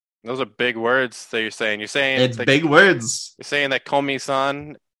Those are big words that you're saying. It's big words. You're saying that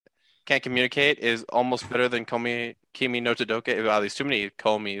Komi-san can't communicate is almost better than Kimi no Todoke. Wow, there's too many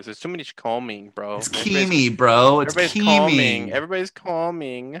Komis. There's too many Komi, bro. It's Kimi, bro. It's everybody's Kimi. Everybody's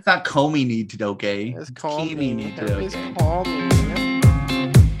calming. It's not Komi need Todoke. It's Kimi need Everybody's Todoke. calming.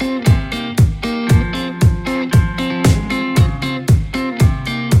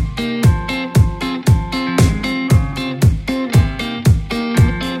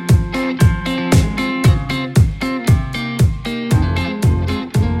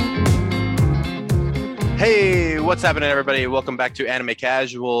 Hey, what's happening, everybody? Welcome back to Anime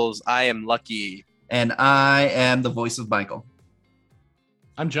Casuals. I am Lucky. And I am the voice of Michael.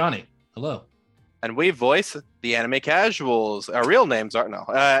 I'm Johnny. Hello. And we voice the Anime Casuals. Our real names aren't, no.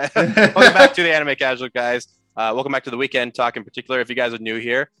 Welcome back to the Anime Casual, guys. Welcome back to the Weekend Talk in particular. If you guys are new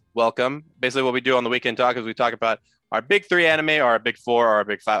here, welcome. Basically, what we do on the Weekend Talk is we talk about our big three anime, or our big four, or our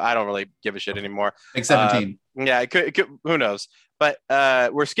big five. I don't really give a shit anymore. Big 17. Yeah, it could, who knows? But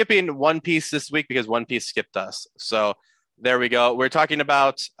we're skipping One Piece this week because One Piece skipped us. So there we go. We're talking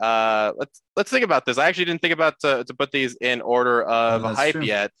about let's think about this. I actually didn't think about to put these in order of hype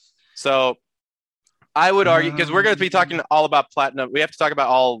yet. So I would argue, because we're going to be talking all about Platinum. We have to talk about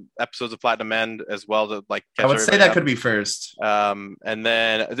all episodes of Platinum End as well to like catch I would say that up. could be first. And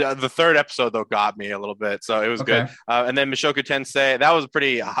then the third episode though got me a little bit, so it was good. And then Mushoku Tensei, that was a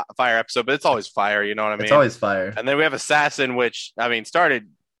pretty fire episode, but it's always fire, you know what I mean? It's always fire. And then we have Assassin, which I mean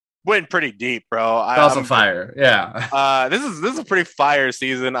went pretty deep, bro. It's also fire, yeah. This is a pretty fire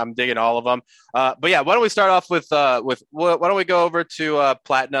season. I'm digging all of them. But yeah, why don't we start off with why don't we go over to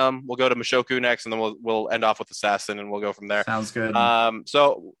Platinum? We'll go to Mushoku next, and then we'll end off with Assassin, and we'll go from there. Sounds good.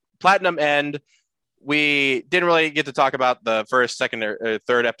 So Platinum End. We didn't really get to talk about the first, second, or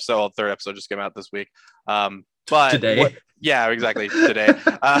third episode. Well, third episode just came out this week. But today. Yeah, exactly. Today.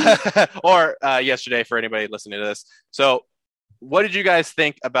 Or yesterday for anybody listening to this. So what did you guys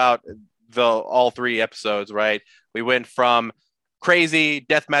think about all three episodes, right? We went from crazy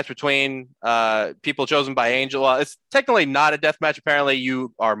death match between people chosen by Angel. Well, it's technically not a death match. Apparently,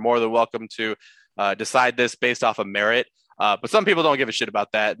 you are more than welcome to decide this based off of merit. But some people don't give a shit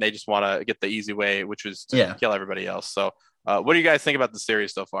about that, and they just want to get the easy way, which was to kill everybody else. So what do you guys think about the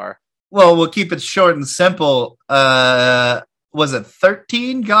series so far? Well, we'll keep it short and simple. Was it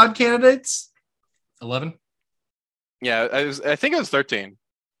 13 God candidates? 11? Yeah, I think it was 13.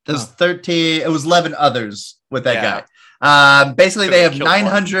 It was 13. It was 11 others with that guy. Basically, they have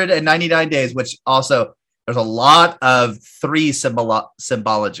 999 days, which also there's a lot of three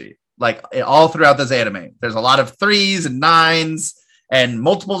symbology. Like all throughout this anime, there's a lot of threes and nines and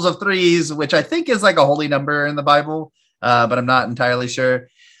multiples of threes, which I think is like a holy number in the Bible, but I'm not entirely sure.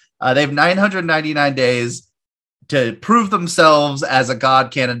 They have 999 days to prove themselves as a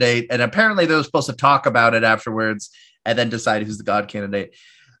God candidate, and apparently they're supposed to talk about it afterwards and then decide who's the God candidate.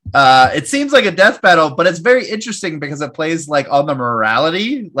 It seems like a death battle, but it's very interesting because it plays like on the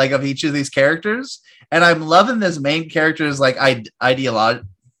morality like of each of these characters, and I'm loving this main character's like ideology,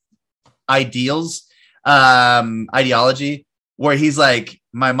 where he's like,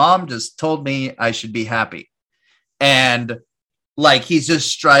 my mom just told me I should be happy, and like he's just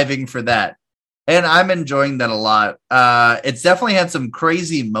striving for that, and I'm enjoying that a lot. It's definitely had some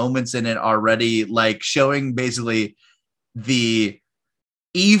crazy moments in it already, like showing basically the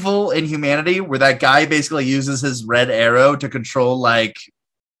evil in humanity, where that guy basically uses his red arrow to control like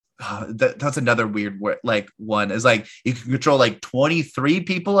that's another weird word. Like one is like you can control like 23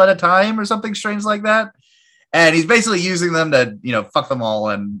 people at a time or something strange like that, and he's basically using them to fuck them all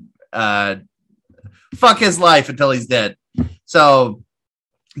and fuck his life until he's dead. So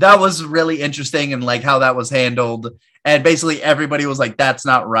that was really interesting, and like how that was handled, and basically everybody was like, that's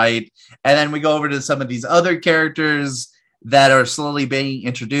not right. And then we go over to some of these other characters that are slowly being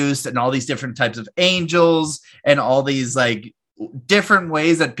introduced, and all these different types of angels and all these like different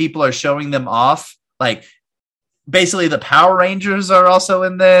ways that people are showing them off. Like basically the Power Rangers are also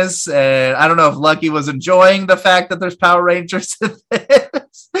in this, and I don't know if Lucky was enjoying the fact that there's Power Rangers in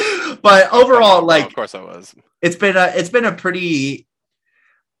this, but overall, like, of course I was. It's been a pretty,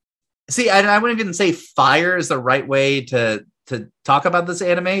 I wouldn't even say fire is the right way to talk about this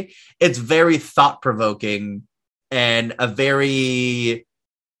anime. It's very thought-provoking and a very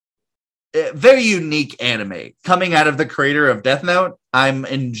unique anime coming out of the creator of Death Note. I'm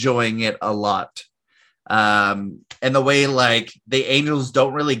enjoying it a lot. And the way like the angels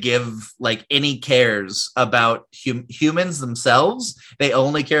don't really give like any cares about humans themselves. They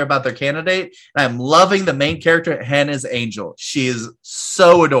only care about their candidate. And I'm loving the main character, Hannah's Angel. She is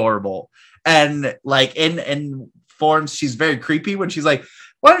so adorable. And like in forms, she's very creepy when she's like,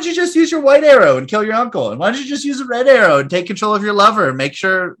 why don't you just use your white arrow and kill your uncle? And why don't you just use a red arrow and take control of your lover and make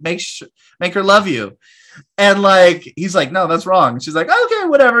her love you? And like, he's like, no, that's wrong. And she's like, okay,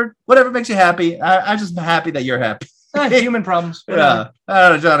 whatever makes you happy. I'm just happy that you're happy. Human problems. Yeah. I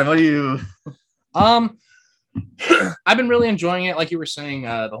don't know, Johnny, what do you? I've been really enjoying it. Like you were saying,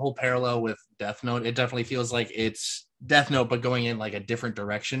 the whole parallel with Death Note, it definitely feels like it's Death Note, but going in like a different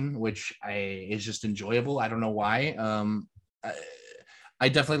direction, which is just enjoyable. I don't know why. I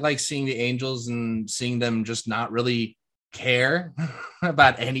definitely like seeing the angels and seeing them just not really care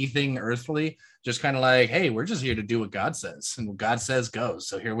about anything earthly. Just kind of like, hey, we're just here to do what God says, and what God says goes.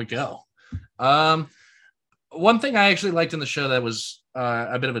 So here we go. One thing I actually liked in the show that was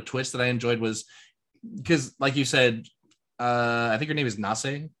a bit of a twist that I enjoyed was because, like you said, I think her name is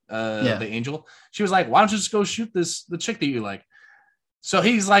Nase, the angel. She was like, why don't you just go shoot the chick that you like? So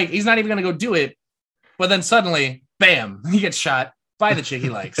he's like, he's not even going to go do it. But then suddenly, bam, he gets shot by the chick he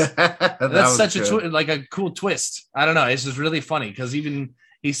likes. That's such a cool twist. I don't know. It's just really funny because even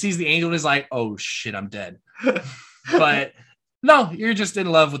he sees the angel and is like, oh shit, I'm dead. But no, you're just in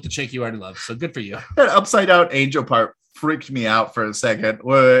love with the chick you already love. So good for you. That upside down angel part freaked me out for a second,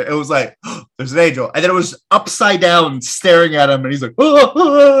 where it was like, oh, there's an angel, and then it was upside down staring at him, and he's like, oh,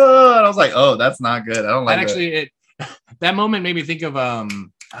 oh, and I was like, oh, that's not good. I don't like that. That moment made me think of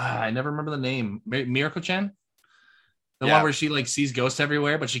I never remember the name, Miracle Chan, the one where she like sees ghosts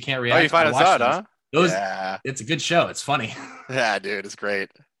everywhere, but she can't react. Oh, you find us out, huh? Yeah, it's a good show. It's funny. Yeah, dude, it's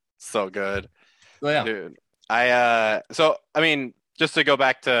great. So good. Oh, yeah, dude. So I mean, just to go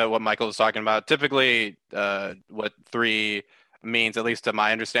back to what Michael was talking about, typically what 3 means, at least to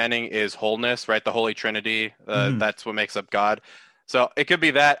my understanding, is wholeness, right? The Holy Trinity. That's what makes up God. So it could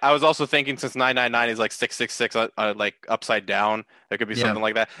be that. I was also thinking, since 999 is like 666, like upside down, there could be something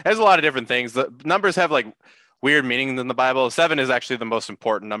like that. There's a lot of different things. The numbers have like weird meanings in the Bible. 7 is actually the most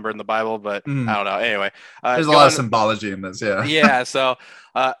important number in the Bible, but I don't know. Anyway, there's a lot of symbology in this. Yeah. Yeah. So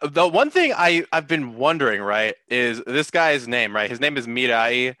the one thing I've been wondering, right, is this guy's name, right? His name is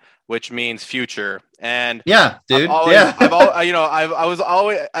Mirai, which means future. And yeah, dude. I was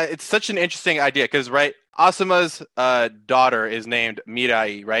always, it's such an interesting idea because, right, Asuma's daughter is named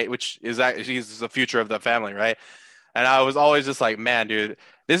Mirai, right? Which is that she's the future of the family, right? And I was always just like, man, dude,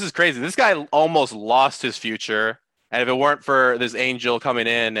 this is crazy. This guy almost lost his future. And if it weren't for this angel coming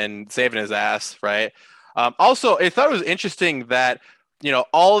in and saving his ass, right? Also, I thought it was interesting that, you know,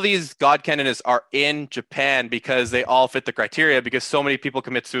 all of these God canonists are in Japan because they all fit the criteria, because so many people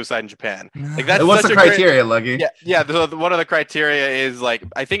commit suicide in Japan. Like, that's what's the criteria, Lucky? Yeah. One of the criteria is, like,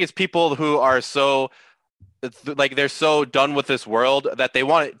 I think it's people who are so, like, they're so done with this world that they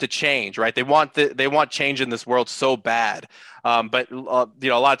want it to change, right? They want change in this world so bad. But you know,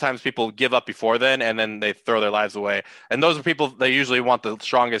 a lot of times people give up before then, and then they throw their lives away. And those are people, they usually want the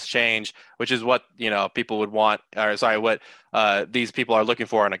strongest change, which is what, you know, people would want, or sorry, what these people are looking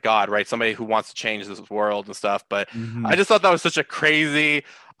for in a god, right? Somebody who wants to change this world and stuff. But I just thought that was such a crazy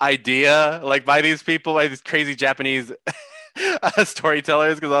idea, like, by these people, by these crazy Japanese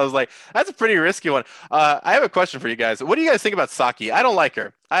storytellers, because I was like, that's a pretty risky one. I have a question for you guys. What do you guys think about Saki? I don't like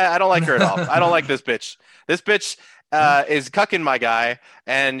her. I don't like her at all. I don't like this bitch. This bitch is cucking my guy,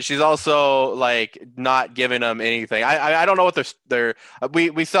 and she's also, like, not giving him anything. I don't know what their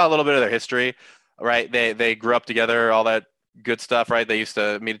we saw a little bit of their history, right? They grew up together, all that good stuff, right? They used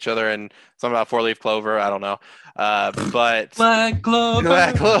to meet each other, and something about 4-leaf clover, I don't know. But Black Clover,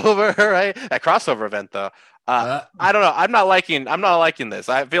 right? That crossover event, though. I don't know. I'm not liking this.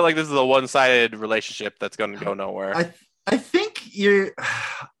 I feel like this is a one-sided relationship that's going to go nowhere. I think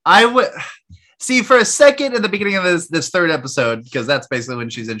I would see, for a second at the beginning of this third episode, because that's basically when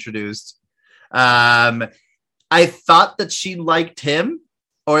she's introduced. I thought that she liked him,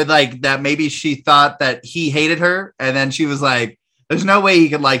 or like that maybe she thought that he hated her, and then she was like, "There's no way he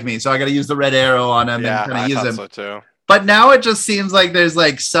could like me, so I got to use the red arrow on him and kind of use him." So too. But now it just seems like there's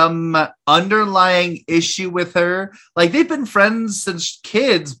like some underlying issue with her. Like, they've been friends since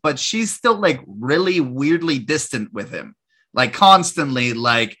kids, but she's still like really weirdly distant with him. Like, constantly,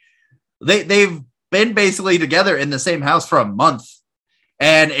 like they've been basically together in the same house for a month.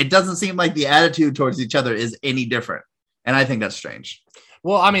 And it doesn't seem like the attitude towards each other is any different. And I think that's strange.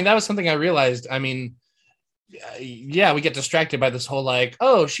 Well, I mean, that was something I realized. I mean, yeah, we get distracted by this whole like,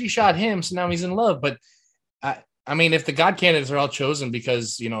 oh, she shot him, so now he's in love. But I mean, if the God candidates are all chosen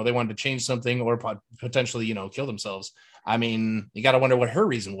because, you know, they wanted to change something or potentially, you know, kill themselves, I mean, you got to wonder what her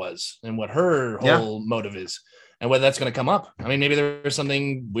reason was and what her whole motive is and whether that's going to come up. I mean, maybe there was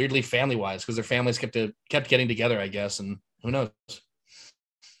something weirdly family-wise because their families kept getting together, I guess, and who knows?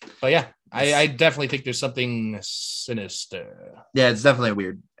 But yeah, I definitely think there's something sinister. Yeah, it's definitely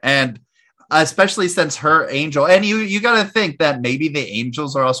weird. And especially since her angel, and you got to think that maybe the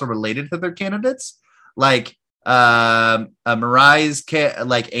angels are also related to their candidates. Like Mirai's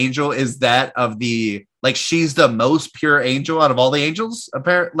like angel is that of the, like, she's the most pure angel out of all the angels,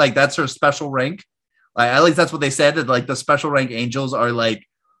 apparently. Like, that's her special rank. Like, at least that's what they said, that like the special rank angels are like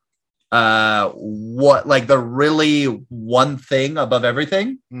what, like the really one thing above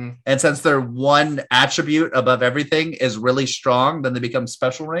everything. And since their one attribute above everything is really strong, then they become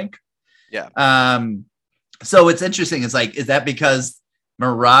special rank. So it's interesting. It's like, is that because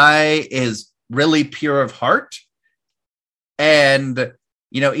Mirai is really pure of heart? And,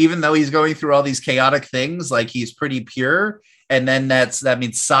 you know, even though he's going through all these chaotic things, like, he's pretty pure. And then that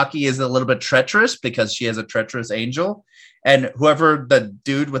means Saki is a little bit treacherous because she has a treacherous angel. And whoever the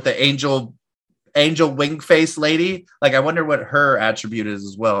dude with the angel wing face lady, like, I wonder what her attribute is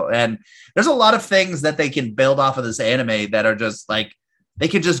as well. And there's a lot of things that they can build off of this anime that are just like, they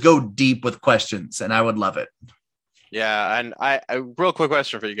could just go deep with questions, and I would love it. Yeah, and I real quick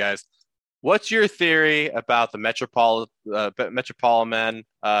question for you guys. What's your theory about the Metropolitan Man?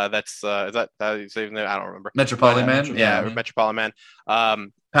 That's is that how you say his name? I don't remember. Metropolitan Man? Yeah, Metropolitan Man.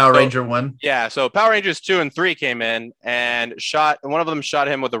 Power Ranger 1. Yeah, so Power Rangers 2 and 3 came in and one of them shot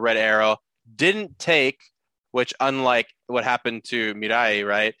him with a red arrow. Didn't take, which, unlike what happened to Mirai,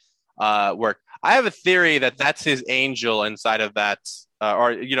 right, worked. I have a theory that that's his angel inside of that.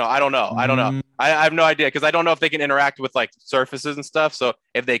 Or, you know, I don't know. I have no idea, because I don't know if they can interact with like surfaces and stuff. So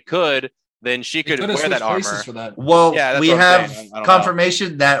if they could, then she could wear that armor. For that. Well, yeah, we have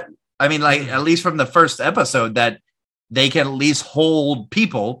confirmation that, I mean, like, at least from the first episode, that they can at least hold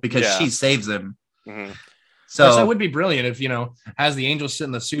people because she saves them. So that would be brilliant if, you know, has the angel sit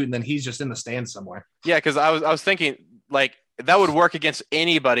in the suit and then he's just in the stand somewhere. Yeah, because I was thinking, like, that would work against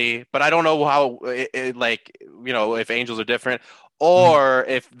anybody, but I don't know how like, you know, if angels are different, or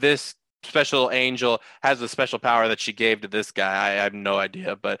if this special angel has a special power that she gave to this guy. I have no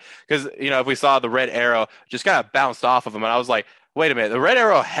idea, but because, you know, if we saw the red arrow just kind of bounced off of him, and I was like, wait a minute, the red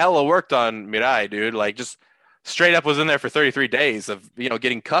arrow hella worked on Mirai, dude. Like, just straight up was in there for 33 days of, you know,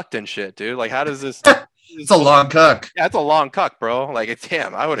 getting cucked and shit, dude. Like, how does this? It's a long cuck. Yeah, it's a long cuck, bro. Like, it's,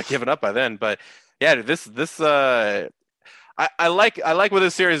 damn, I would have given up by then. But yeah, this I like where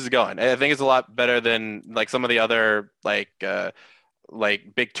this series is going. I think it's a lot better than like some of the other like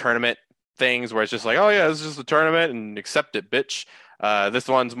big tournament things where it's just like, oh yeah, this is just a tournament and accept it, bitch. This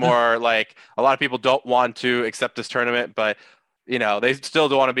one's more like a lot of people don't want to accept this tournament, but, you know, they still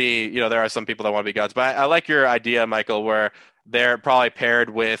don't want to be, you know, there are some people that want to be gods. But I like your idea, Michael, where they're probably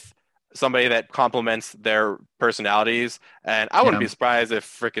paired with somebody that complements their personalities. And I wouldn't be surprised if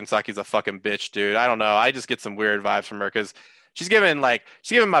freaking Saki's a fucking bitch, dude. I don't know. I just get some weird vibes from her, because she's giving my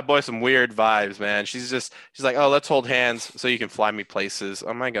boy some weird vibes, man. She's like, oh, let's hold hands so you can fly me places.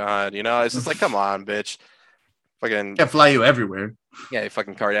 Oh my God. You know, it's just like, come on, bitch. Fucking can't fly you everywhere. Yeah, you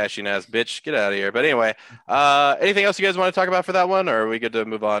fucking Kardashian ass bitch. Get out of here. But anyway, anything else you guys want to talk about for that one, or are we good to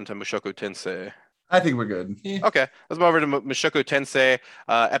move on to Mushoku Tensei? I think we're good. Yeah. Okay, let's move over to Mushoku Tensei,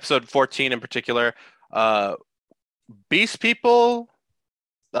 episode 14 in particular. Beast people,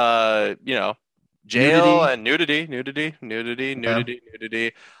 you know, jail and nudity. And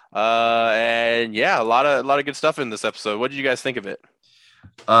yeah, a lot of good stuff in this episode. What did you guys think of it?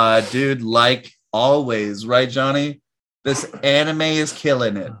 Dude, like always, right, Johnny? This anime is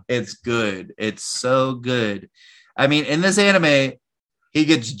killing it. It's good. It's so good. I mean, in this anime, he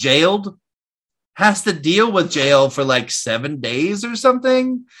gets jailed, has to deal with jail for like 7 days or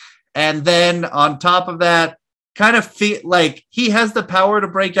something. And then on top of that, kind of feel like he has the power to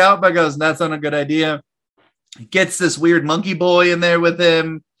break out, but goes, that's not a good idea. Gets this weird monkey boy in there with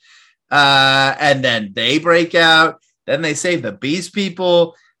him. And then they break out. Then they save the beast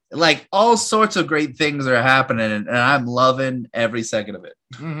people. Like, all sorts of great things are happening, and I'm loving every second of it.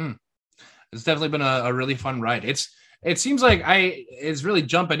 Mm-hmm. It's definitely been a really fun ride. It seems like it's really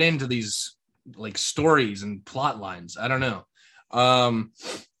jumping into these like stories and plot lines. I don't know.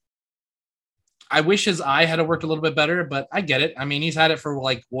 I wish his eye had worked a little bit better, but I get it. I mean, he's had it for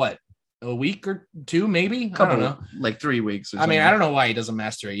like what, a week or two, maybe? I don't know. Like 3 weeks. I mean, I don't know why he doesn't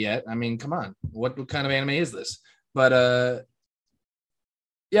master it yet. I mean, come on. What kind of anime is this? But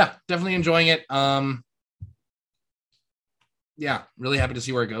yeah, definitely enjoying it. Yeah, really happy to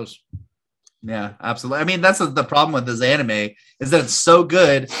see where it goes. Yeah, absolutely. I mean, that's the problem with this anime, is that it's so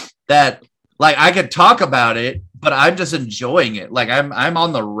good that like I could talk about it, but I'm just enjoying it. Like I'm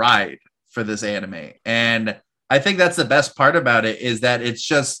on the ride for this anime. And I think that's the best part about it, is that it's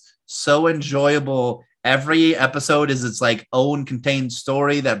just so enjoyable every episode is its like own contained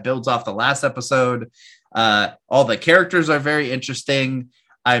story that builds off the last episode. All the characters are very interesting.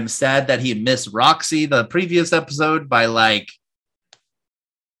 I'm sad that he missed Roxy the previous episode by like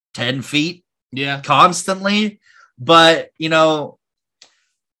 10 feet. Yeah. Constantly. But, you know,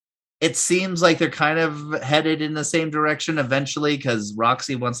 it seems like they're kind of headed in the same direction eventually because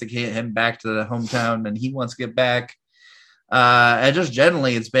Roxy wants to get him back to the hometown and he wants to get back. And just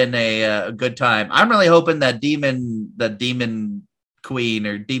generally, it's been a good time. I'm really hoping that Demon Queen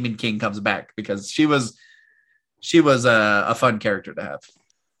or Demon King comes back because she was a fun character to have.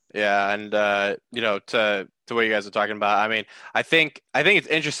 Yeah, and you know, to what you guys are talking about, I mean, I think it's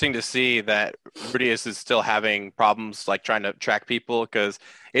interesting to see that Rudeus is still having problems like trying to track people because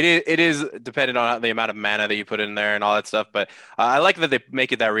it is dependent on the amount of mana that you put in there and all that stuff. But I like that they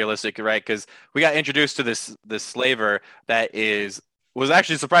make it that realistic, right? Because we got introduced to this slaver that was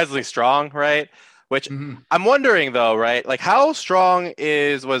actually surprisingly strong, right? Which I'm wondering though, right? Like how strong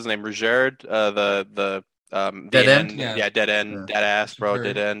is what's his name, Rugerd, the Dead End? Yeah, Dead End, Dead Ass, bro,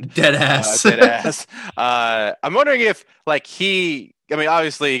 Dead End. Dead Ass. Dead Ass. I'm wondering if like I mean,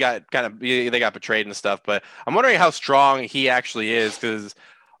 obviously they got betrayed and stuff, but I'm wondering how strong he actually is because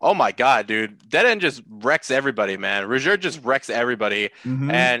oh my god, dude, Dead End just wrecks everybody, man. Roger just wrecks everybody.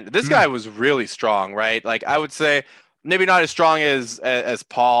 And this guy was really strong, right? Like I would say maybe not as strong as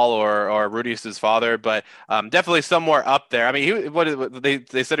Paul or Rudeus's father, but definitely somewhere up there. I mean,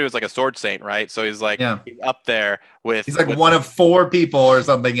 they said he was like a sword saint, right? So he's like he's up there with. He's like one of 4 people or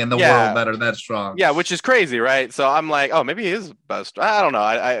something in the world that are that strong. Yeah, which is crazy, right? So I'm like, oh, maybe he is best. I don't know.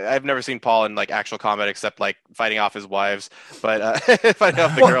 I've never seen Paul in like actual combat except like fighting off his wives, but fighting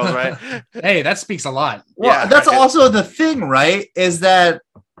off the girls, right? Hey, that speaks a lot. Well, that's also the thing, right? Is that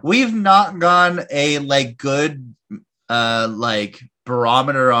we've not gone a like good. Like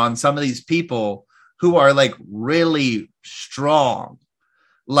barometer on some of these people who are like really strong,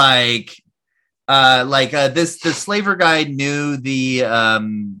 the slaver guy knew the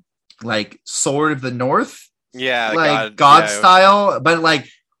like sword of the north, like God style, but like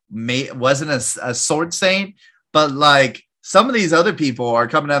wasn't a sword saint, but like some of these other people are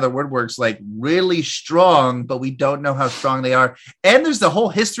coming out of the woodworks like really strong, but we don't know how strong they are. And there's the whole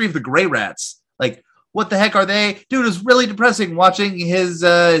history of the Grey Rats, like. What the heck are they? Dude, it was really depressing watching his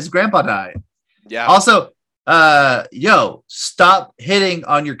grandpa die. Yeah. Also, stop hitting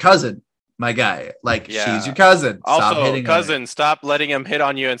on your cousin, my guy. Like, she's your cousin. Stop also, cousin, stop letting him hit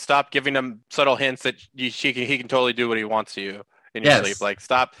on you and stop giving him subtle hints that he can totally do what he wants to you in your sleep. Like,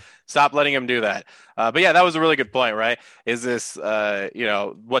 stop letting him do that. But yeah, that was a really good point, right? Is this,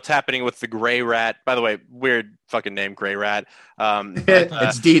 what's happening with the Grey Rat? By the way, weird fucking name, Grey Rat.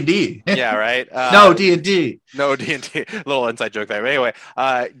 It's D&D. Yeah, right. No D&D. No D&D. Little inside joke there. But anyway,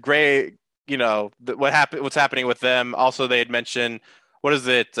 Grey. What's happening with them? Also, they had mentioned. What is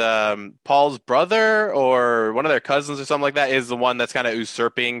it? Paul's brother or one of their cousins or something like that is the one that's kind of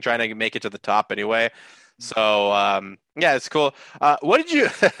usurping, trying to make it to the top anyway. So yeah, it's cool. What did you?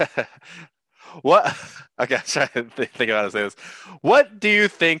 What? Okay, I'm trying to think about how to say this. What do you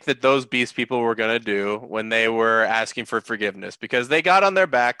think that those beast people were gonna do when they were asking for forgiveness? Because they got on their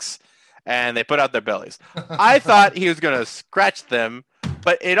backs and they put out their bellies. I thought he was gonna scratch them,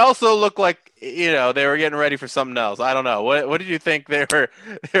 but it also looked like they were getting ready for something else. I don't know. What did you think they were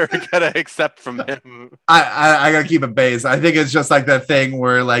gonna accept from him? I gotta keep it base. I think it's just like that thing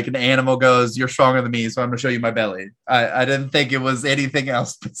where like an animal goes, "You're stronger than me, so I'm gonna show you my belly." I didn't think it was anything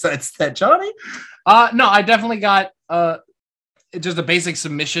else besides that, Johnny. No, I definitely got just a basic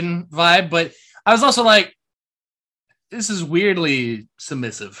submission vibe, but I was also like, this is weirdly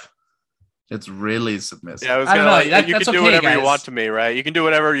submissive. It's really submissive. Yeah, I don't know. You can do whatever you want to me, right? You can do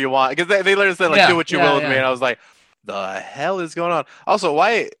whatever you want because they literally said like, do what you will with me, and I was like, the hell is going on? Also,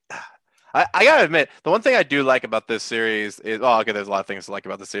 why? I gotta admit, the one thing I do like about this series is, there's a lot of things to like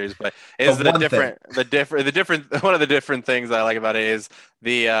about the series, but is one of the different things I like about it is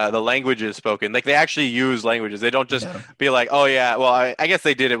the languages spoken. Like they actually use languages. They don't just be like, oh yeah, well I guess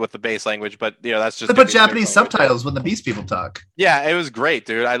they did it with the base language, but that's just. They put Japanese subtitles when the beast people talk. Yeah, it was great,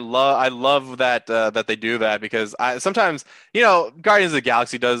 dude. I love that that they do that because sometimes Guardians of the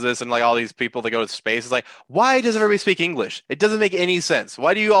Galaxy does this and like all these people that go to space is like, why does everybody speak English? It doesn't make any sense.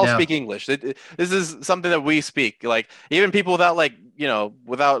 Why do you all speak English? This is something that we speak. Like even people without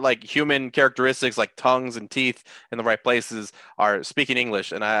without like human characteristics like tongues and teeth in the right places are speaking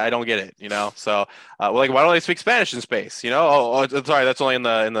English, and I don't get it. So why don't they speak Spanish in space? Oh, sorry, that's only in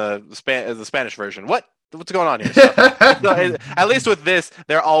the Spanish version. What's going on here? So, at least with this,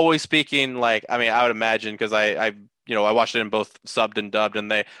 they're always speaking like, I mean, I would imagine because I I watched it in both subbed and dubbed,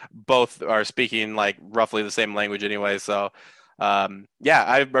 and they both are speaking like roughly the same language anyway. So, yeah,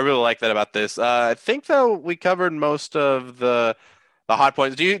 I really like that about this. I think though we covered most of the hot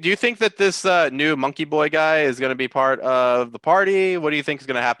points. Do you think that this new Monkey Boy guy is going to be part of the party? What do you think is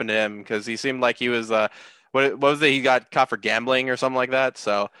going to happen to him? Because he seemed like he was what was it? He got caught for gambling or something like that.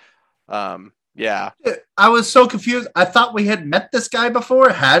 So, yeah. I was so confused. I thought we had met this guy before.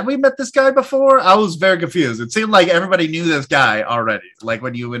 Had we met this guy before? I was very confused. It seemed like everybody knew this guy already, like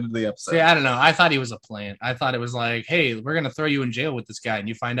when you went into the episode. Yeah, I don't know. I thought he was a plant. I thought it was like, hey, we're going to throw you in jail with this guy and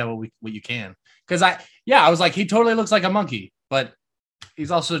you find out what you can. Because I was like, he totally looks like a monkey, but he's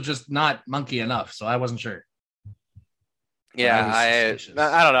also just not monkey enough. So I wasn't sure. Yeah, I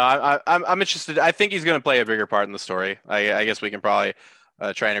don't know. I'm interested. I think he's going to play a bigger part in the story. I guess we can probably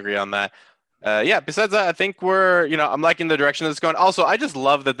try and agree on that. Yeah, besides that, I think I'm liking the direction that's going. Also, I just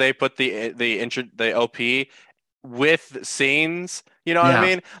love that they put the OP with scenes. You know what I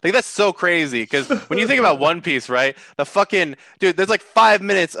mean? Like, that's so crazy because when you think about One Piece, right? The fucking dude, there's like 5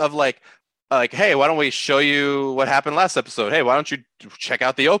 minutes of like, hey, why don't we show you what happened last episode? Hey, why don't you check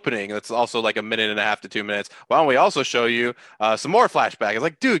out the opening? That's also like 1.5 to 2 minutes. Why don't we also show you some more flashback? It's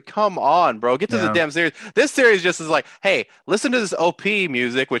like, dude, come on, bro. Get to the damn series. This series just is like, hey, listen to this OP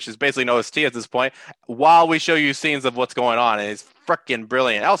music, which is basically an OST at this point, while we show you scenes of what's going on. And it's freaking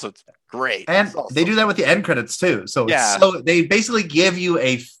brilliant. Also, it's great. And they do that with the end credits too. So they basically give you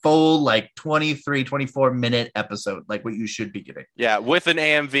a full like 23, 24 minute episode, like what you should be getting. Yeah, with an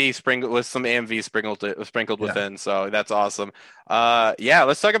AMV some AMV sprinkled within. So that's awesome. Yeah,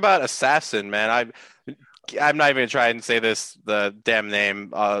 let's talk about Assassin, man. I'm not even gonna try and say the damn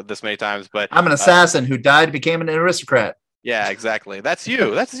name this many times, but I'm an assassin who died and became an aristocrat. Yeah, exactly. That's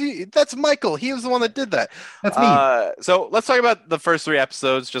you. That's you. That's Michael. He was the one that did that. That's me. So let's talk about the first 3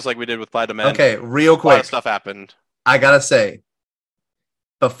 episodes, just like we did with Plaid Men. Okay, real quick. A lot of stuff happened. I gotta say,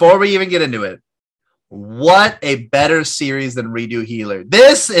 before we even get into it, what a better series than Redo Healer.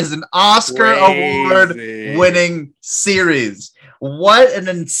 This is an Oscar award-winning series. What an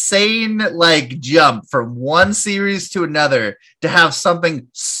insane jump from one series to another to have something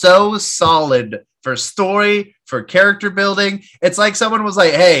so solid for story, for character building. It's like someone was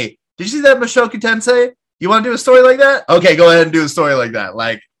like, hey, did you see that Mushoku Tensei? You want to do a story like that? Okay, go ahead and do a story like that.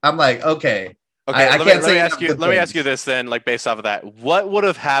 I'm like, okay. Let me ask you this then, based off of that. What would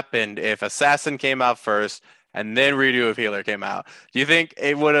have happened if Assassin came out first and then Redo of Healer came out? Do you think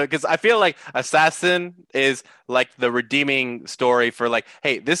it would have? Because I feel like Assassin is like the redeeming story for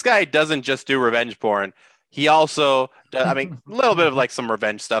hey, this guy doesn't just do revenge porn. He also, a little bit of some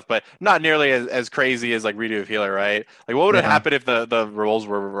revenge stuff, but not nearly as crazy as Redo of Healer, right? What would have happened if the roles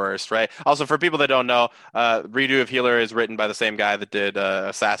were reversed, right? Also, for people that don't know, Redo of Healer is written by the same guy that did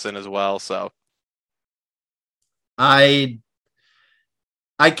Assassin as well. So, I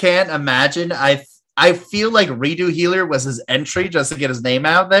can't imagine. I feel like Redo Healer was his entry just to get his name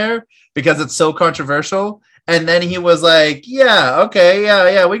out there because it's so controversial. And then he was like, yeah, okay,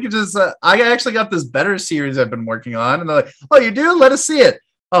 yeah, we could just, I actually got this better series I've been working on. And they're like, oh, you do? Let us see it.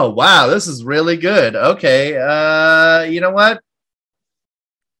 Oh, wow, this is really good. Okay, you know what?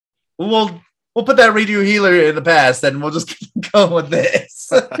 We'll put that Redo Healer in the past and we'll just keep going with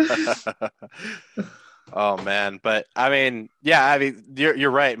this. Oh, man. But,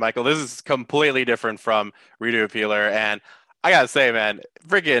 you're right, Michael. This is completely different from Redo of Healer. And I got to say, man,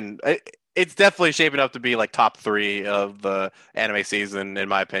 freaking... It's definitely shaping up to be top 3 of the anime season, in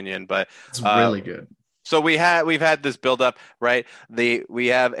my opinion. But it's really good. So we've had this build up, right? We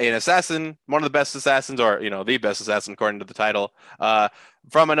have an assassin, one of the best assassins, or the best assassin according to the title,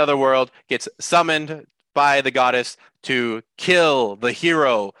 from another world, gets summoned by the goddess to kill the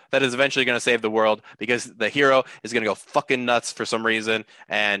hero that is eventually going to save the world, because the hero is going to go fucking nuts for some reason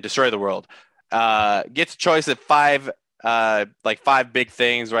and destroy the world. Gets a choice of 5 big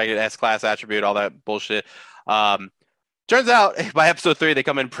things, right? S-class attribute, all that bullshit. Turns out by episode 3 they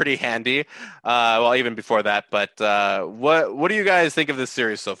come in pretty handy. Well, even before that. But what do you guys think of this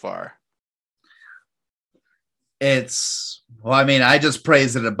series so far? I just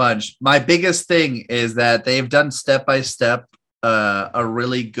praised it a bunch. My biggest thing is that they've done step by step a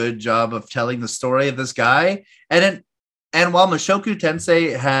really good job of telling the story of this guy. And while Mushoku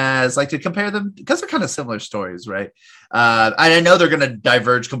Tensei has, to compare them, because they're kind of similar stories, right? I know they're going to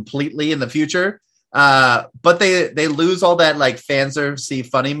diverge completely in the future, but they lose all that, fanservice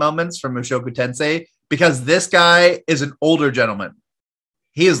funny moments from Mushoku Tensei, because this guy is an older gentleman.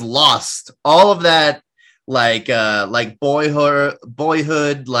 He has lost all of that, boyhood,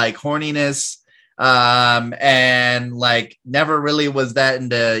 horniness, and, never really was that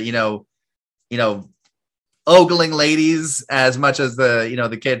into, ogling ladies as much as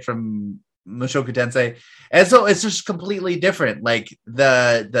the kid from Mushoku Tensei. And so it's just completely different. Like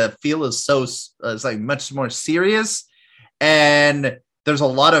the feel is it's like much more serious, and there's a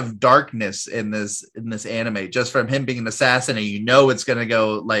lot of darkness in this anime just from him being an assassin, and it's gonna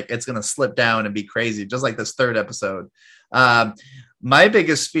go like it's gonna slip down and be crazy, just like this third episode. My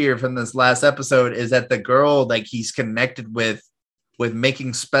biggest fear from this last episode is that the girl like he's connected with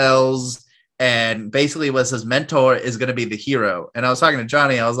making spells and basically was his mentor is going to be the hero. And I was talking to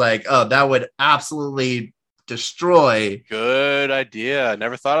Johnny, I was like, oh, that would absolutely destroy. Good idea. I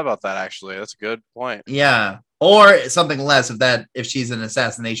never thought about that, actually. That's a good point. Yeah. Or something less if she's an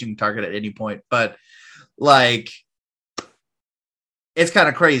assassination target at any point. But like, it's kind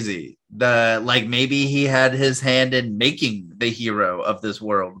of crazy. Maybe he had his hand in making the hero of this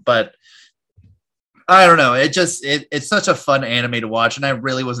world, but I don't know. It's such a fun anime to watch, and I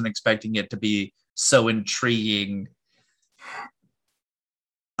really wasn't expecting it to be so intriguing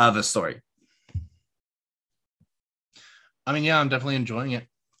of a story. I mean, yeah, I'm definitely enjoying it.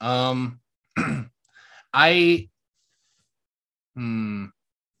 I'm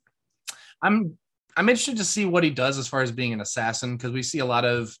interested to see what he does as far as being an assassin, because we see a lot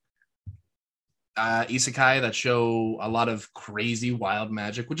of isekai that show a lot of crazy wild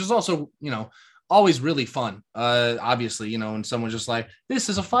magic, which is also, always really fun. Obviously, and someone's just like, this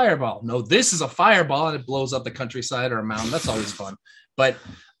is a fireball. No, this is a fireball, and it blows up the countryside or a mountain. That's always fun. But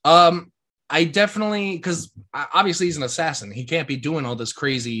I definitely, because obviously he's an assassin. He can't be doing all this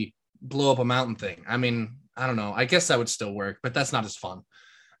crazy blow up a mountain thing. I mean, I don't know. I guess that would still work, but that's not as fun.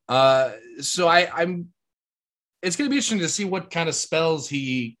 So I'm it's going to be interesting to see what kind of spells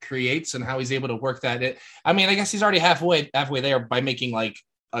he creates and how he's able to work that. I mean, I guess he's already halfway there by making like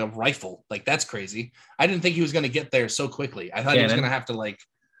a rifle. Like, that's crazy. I didn't think he was going to get there so quickly. I thought he was going to have to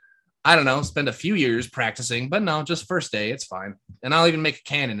I don't know, spend a few years practicing, but no, just first day. It's fine. And I'll even make a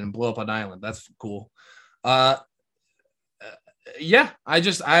cannon and blow up an island. That's cool. Yeah,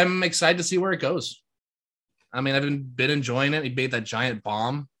 I'm excited to see where it goes. I mean, I've been enjoying it. He made that giant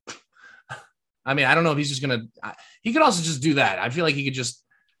bomb. I mean, I don't know if he's just going to, he could also just do that. I feel like he could just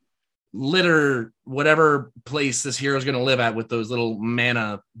litter whatever place this hero is going to live at with those little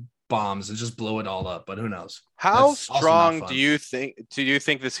mana bombs and just blow it all up. But who knows? How strong do you think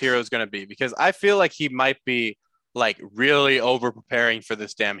this hero is going to be? Because I feel like he might be really over preparing for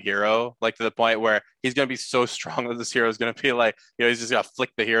this damn hero, to the point where he's going to be so strong that this hero is going to be he's just going to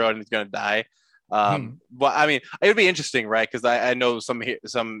flick the hero and he's going to die. Well, I mean, it would be interesting, right? Because I know some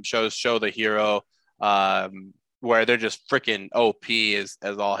shows show the hero where they're just freaking OP as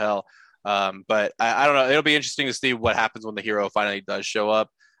all hell. But I don't know. It'll be interesting to see what happens when the hero finally does show up.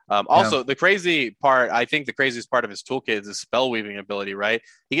 Also, the crazy part, I think the craziest part of his toolkit is his spell weaving ability, right?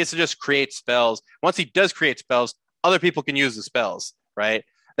 He gets to just create spells. Once he does create spells, other people can use the spells, right?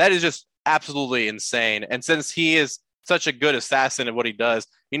 That is just absolutely insane. And since he is such a good assassin at what he does,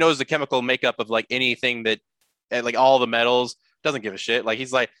 he knows the chemical makeup of anything that, all the metals, doesn't give a shit.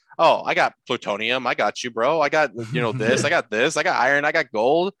 He's like, oh, I got plutonium, I got you, bro. I got this, I got this, I got iron, I got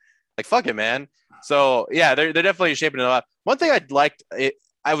gold. Fuck it, man. So yeah, they're definitely shaping it up. One thing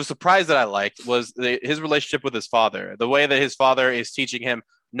I was surprised that I liked was his relationship with his father. The way that his father is teaching him,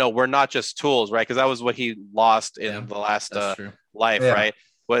 no, we're not just tools, right? Because that was what he lost in the last life, right?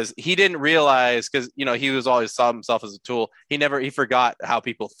 Was he didn't realize, because he was always saw himself as a tool. He forgot how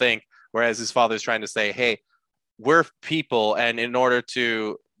people think. Whereas his father's trying to say, hey, we're people, and in order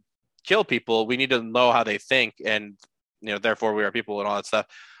to kill people, we need to know how they think, and therefore we are people and all that stuff.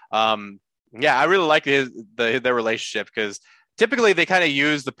 Yeah, I really like their relationship, because typically they kind of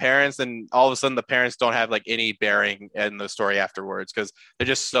use the parents, and all of a sudden the parents don't have any bearing in the story afterwards, because they're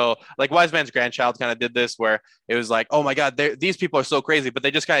just so Wise Man's Grandchild kind of did this, where it was oh my god, these people are so crazy, but they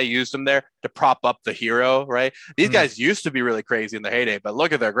just kind of used them there to prop up the hero, right? These guys used to be really crazy in their heyday, but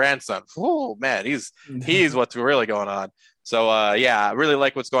look at their grandson. Oh man, he's what's really going on. So yeah, I really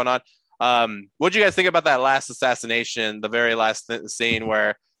like what's going on. What do you guys think about that last assassination, the very last scene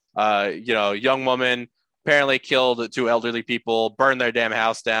where young woman apparently killed two elderly people, burned their damn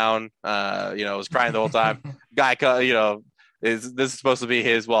house down, was crying the whole time. Guy, this is supposed to be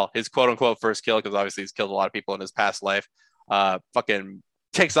his quote unquote first kill, because obviously he's killed a lot of people in his past life. Fucking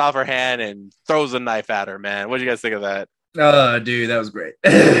takes off her hand and throws a knife at her, man. What do you guys think of that? Oh, dude, that was great.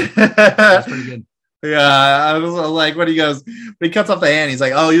 That's pretty good. Yeah, I was like, when he goes, when he cuts off the hand, he's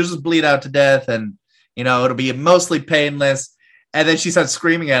like, oh, you'll just bleed out to death, and it'll be mostly painless. And then she starts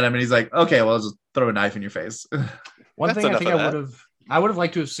screaming at him, and he's like, okay, well, I'll just throw a knife in your face. One thing I think I would have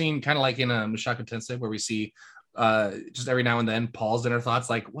liked to have seen, kind of like in a Mushoku Tensei, where we see just every now and then Paul's inner thoughts,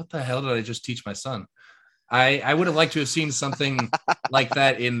 what the hell did I just teach my son? I would have liked to have seen something like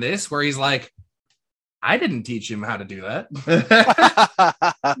that in this, where he's like, I didn't teach him how to do that.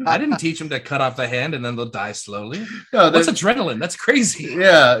 I didn't teach him to cut off the hand and then they'll die slowly. No, what's adrenaline? That's crazy.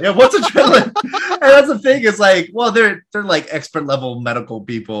 Yeah. What's adrenaline? And that's the thing. Is like, well, they're like expert level medical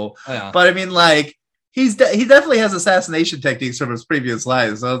people, but I mean, like, he definitely has assassination techniques from his previous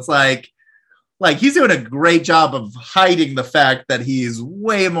lives. So it's like he's doing a great job of hiding the fact that he's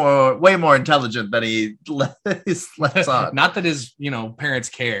way more intelligent than he lets on. Not that his parents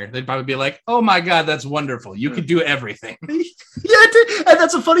care. They'd probably be like, "Oh my god, that's wonderful! You could do everything." Yeah, and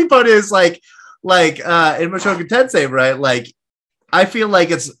that's the funny part is like in Mushoku Tensei, right? Like, I feel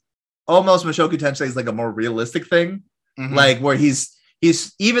like it's almost Mushoku Tensei is like a more realistic thing, like where he's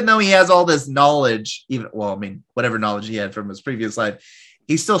even though he has all this knowledge, whatever knowledge he had from his previous life,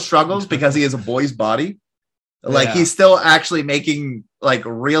 he still struggles because he has a boy's body. Like, he's still actually making like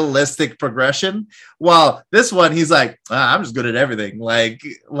realistic progression. While this one, he's like, I'm just good at everything. Like,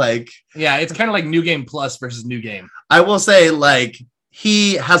 yeah, it's kind of like New Game Plus versus New Game. I will say, like,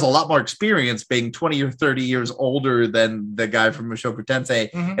 he has a lot more experience being 20 or 30 years older than the guy from Mushoku Tensei,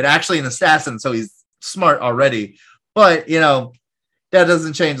 and actually an assassin. So he's smart already. But, that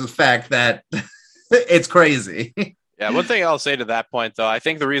doesn't change the fact that it's crazy. Yeah, one thing I'll say to that point, though, I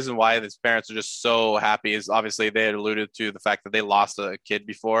think the reason why his parents are just so happy is obviously they had alluded to the fact that they lost a kid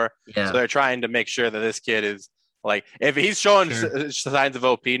before. Yeah. So they're trying to make sure that this kid is, like, if he's showing signs of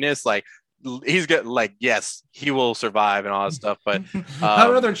OP-ness, like, he's good, like, yes, he will survive and all that stuff. But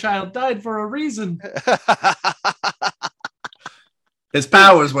our other child died for a reason. His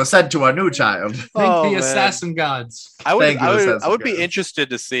powers were sent to a new child. Thank the assassin gods. I would be interested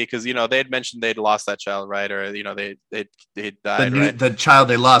to see, because they had mentioned they'd lost that child, right? Or they died. Right? The child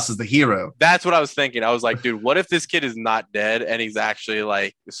they lost is the hero. That's what I was thinking. I was like, dude, what if this kid is not dead and he's actually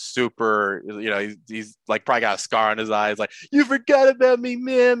like super? He's like probably got a scar on his eyes. Like, you forgot about me,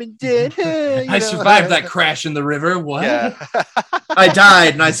 mom and dad. I survived that crash in the river. What? Yeah. I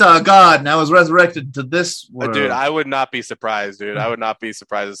died and I saw a god and I was resurrected to this world. Dude, I would not be surprised, dude. I would not be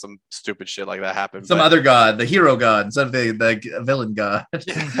surprised if some stupid shit like that happened. Some other god, the hero god, instead of the villain god.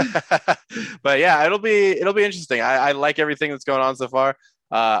 But yeah, it'll be interesting. I like everything that's going on so far.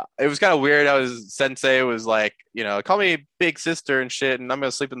 It was kind of weird. Sensei was like, call me big sister and shit, and I'm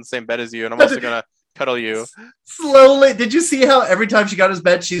gonna sleep in the same bed as you, and I'm also gonna cuddle you. Slowly, did you see how every time she got his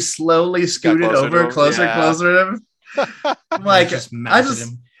bed, she slowly scooted closer to him? I'm like,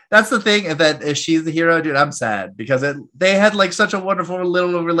 that's the thing, that if she's the hero, dude, I'm sad because they had like such a wonderful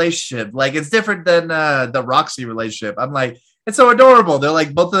little relationship. Like, it's different than the Roxy relationship. I'm like, it's so adorable. They're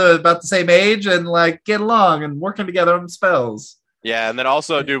like both about the same age and like get along and working together on spells. Yeah, and then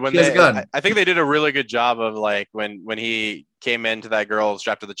also, dude, when I think they did a really good job of like when he came into that girl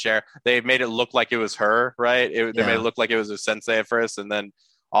strapped to the chair, they made it look like it was her, right? They made it look like it was a sensei at first, and then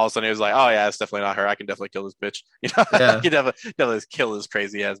all of a sudden he was like, oh yeah, it's definitely not her. I can definitely kill this bitch. I can definitely kill this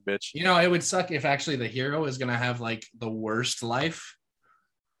crazy ass bitch. It would suck if actually the hero is gonna have like the worst life,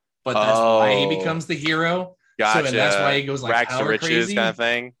 but that's why he becomes the hero. Gotcha. So, and that's why he goes like rags to riches crazy kind of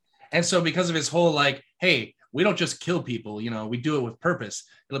thing. And so because of his whole like, hey, we don't just kill people, we do it with purpose.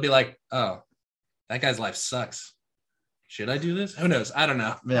 It'll be like, oh, that guy's life sucks. Should I do this? Who knows? I don't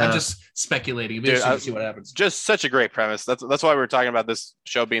know. Yeah. I'm just speculating. Dude, see what happens. Just such a great premise. That's why we're talking about this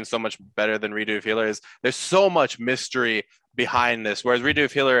show being so much better than Redo of Healer. Is there's so much mystery behind this, whereas Redo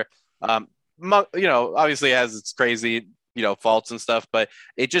of Healer, obviously has its crazy, faults and stuff, but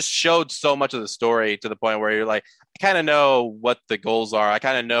it just showed so much of the story to the point where you're like, I kind of know what the goals are. I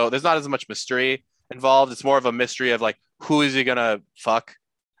kind of know there's not as much mystery involved. It's more of a mystery of like, who is he gonna fuck?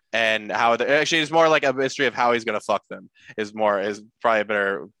 And how actually it's more like a mystery of how he's gonna fuck them is probably a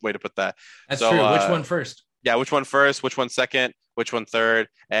better way to put that. That's true. Which one first? Yeah, which one first? Which one second? Which one third?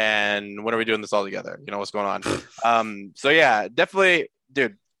 And when are we doing this all together? What's going on? So yeah, definitely,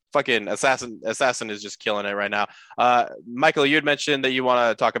 dude. Fucking assassin is just killing it right now. Michael, you had mentioned that you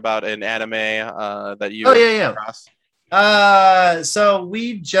want to talk about an anime that you. Oh yeah. So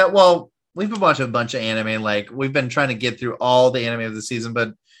we've been watching a bunch of anime. Like, we've been trying to get through all the anime of the season,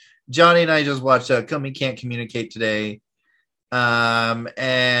 but Johnny and I just watched Kumi Can't Communicate today.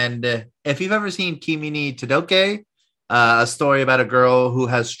 And if you've ever seen Kimi ni Todoke, a story about a girl who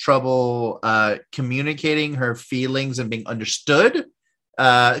has trouble communicating her feelings and being understood,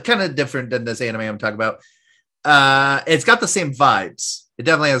 kind of different than this anime I'm talking about. It's got the same vibes. It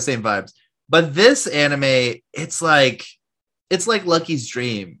definitely has the same vibes. But this anime, it's like Lucky's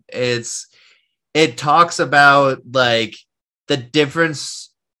Dream. It talks about like the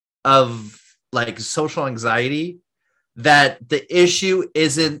difference of like social anxiety that the issue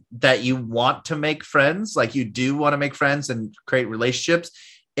isn't that you want to make friends, like you do want to make friends and create relationships.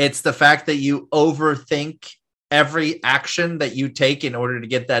 It's the fact that you overthink every action that you take in order to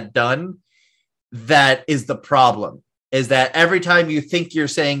get that done. That is the problem, is that every time you think you're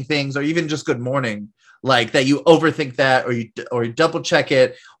saying things, or even just good morning, like that, you overthink that, or you double check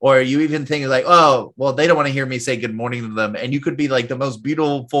it, or you even think like, oh, well, they don't want to hear me say good morning to them. And you could be like the most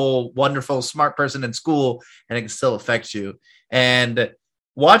beautiful, wonderful, smart person in school, and it can still affect you. And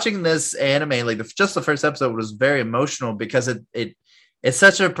watching this anime, like just the first episode was very emotional because it's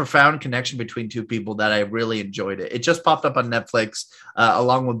such a profound connection between two people that I really enjoyed it. It just popped up on Netflix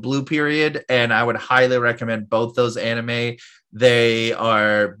along with Blue Period, and I would highly recommend both those anime. They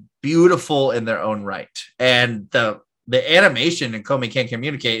are beautiful in their own right, and the animation in Komi Can't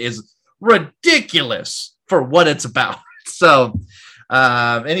Communicate is ridiculous for what it's about. So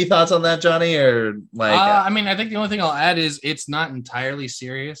any thoughts on that, Johnny? Or like I mean, I think the only thing I'll add is it's not entirely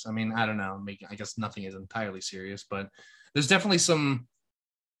serious. I mean, I don't know, I guess nothing is entirely serious, but there's definitely some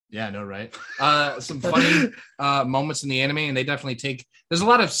some funny moments in the anime, and they definitely there's a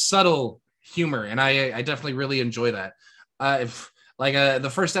lot of subtle humor, and I definitely really enjoy that. If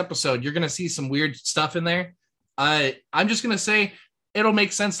the first episode, you're gonna see some weird stuff in there. I'm just gonna say it'll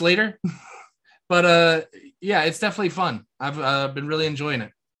make sense later, but yeah, it's definitely fun. I've been really enjoying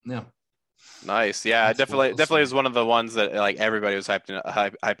it. Yeah. Nice. Yeah, that's definitely is one of the ones that like everybody was hyping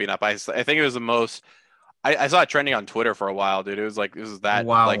up. I think it was the most. I saw it trending on Twitter for a while, dude. It was that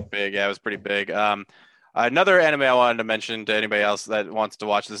like big. Yeah, it was pretty big. Another anime I wanted to mention to anybody else that wants to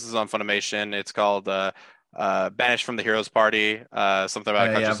watch. This is on Funimation. It's called Banished from the Heroes Party. Something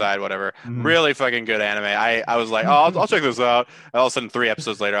about a countryside, whatever. Mm-hmm. Really fucking good anime. I was like, oh, I'll check this out. And all of a sudden, 3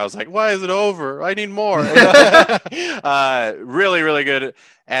 episodes later, I was like, why is it over? I need more. Really, really good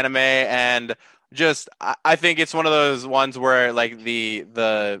anime, and just I think it's one of those ones where like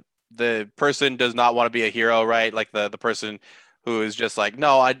the person does not want to be a hero, right? Like the person who is just like,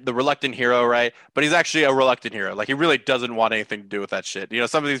 no, the reluctant hero, right? But he's actually a reluctant hero. Like he really doesn't want anything to do with that shit. You know,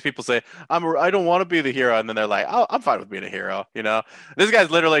 some of these people say, I don't want to be the hero. And then they're like, oh, I'm fine with being a hero. You know, this guy's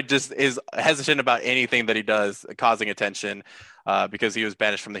literally just is hesitant about anything that he does, causing attention because he was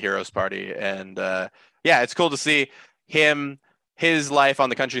banished from the Heroes Party. And yeah, it's cool to see his life on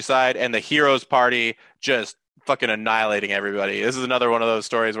the countryside and the Heroes Party just fucking annihilating everybody. This is another one of those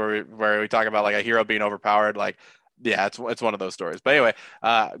stories where we talk about like a hero being overpowered. Like, yeah, it's one of those stories. But anyway,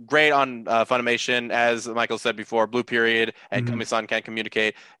 great on Funimation. As Michael said before, Blue Period and Komi-san Can't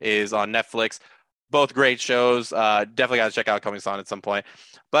Communicate is on Netflix. Both great shows. Definitely got to check out Komi-san at some point.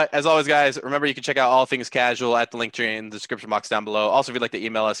 But as always, guys, remember you can check out All Things Casual at the link tree in the description box down below. Also, if you'd like to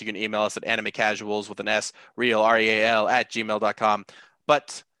email us, you can email us at animecasuals with an S, real, REAL, @gmail.com.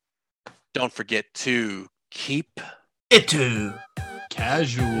 But don't forget to keep it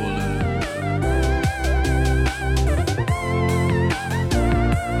casual.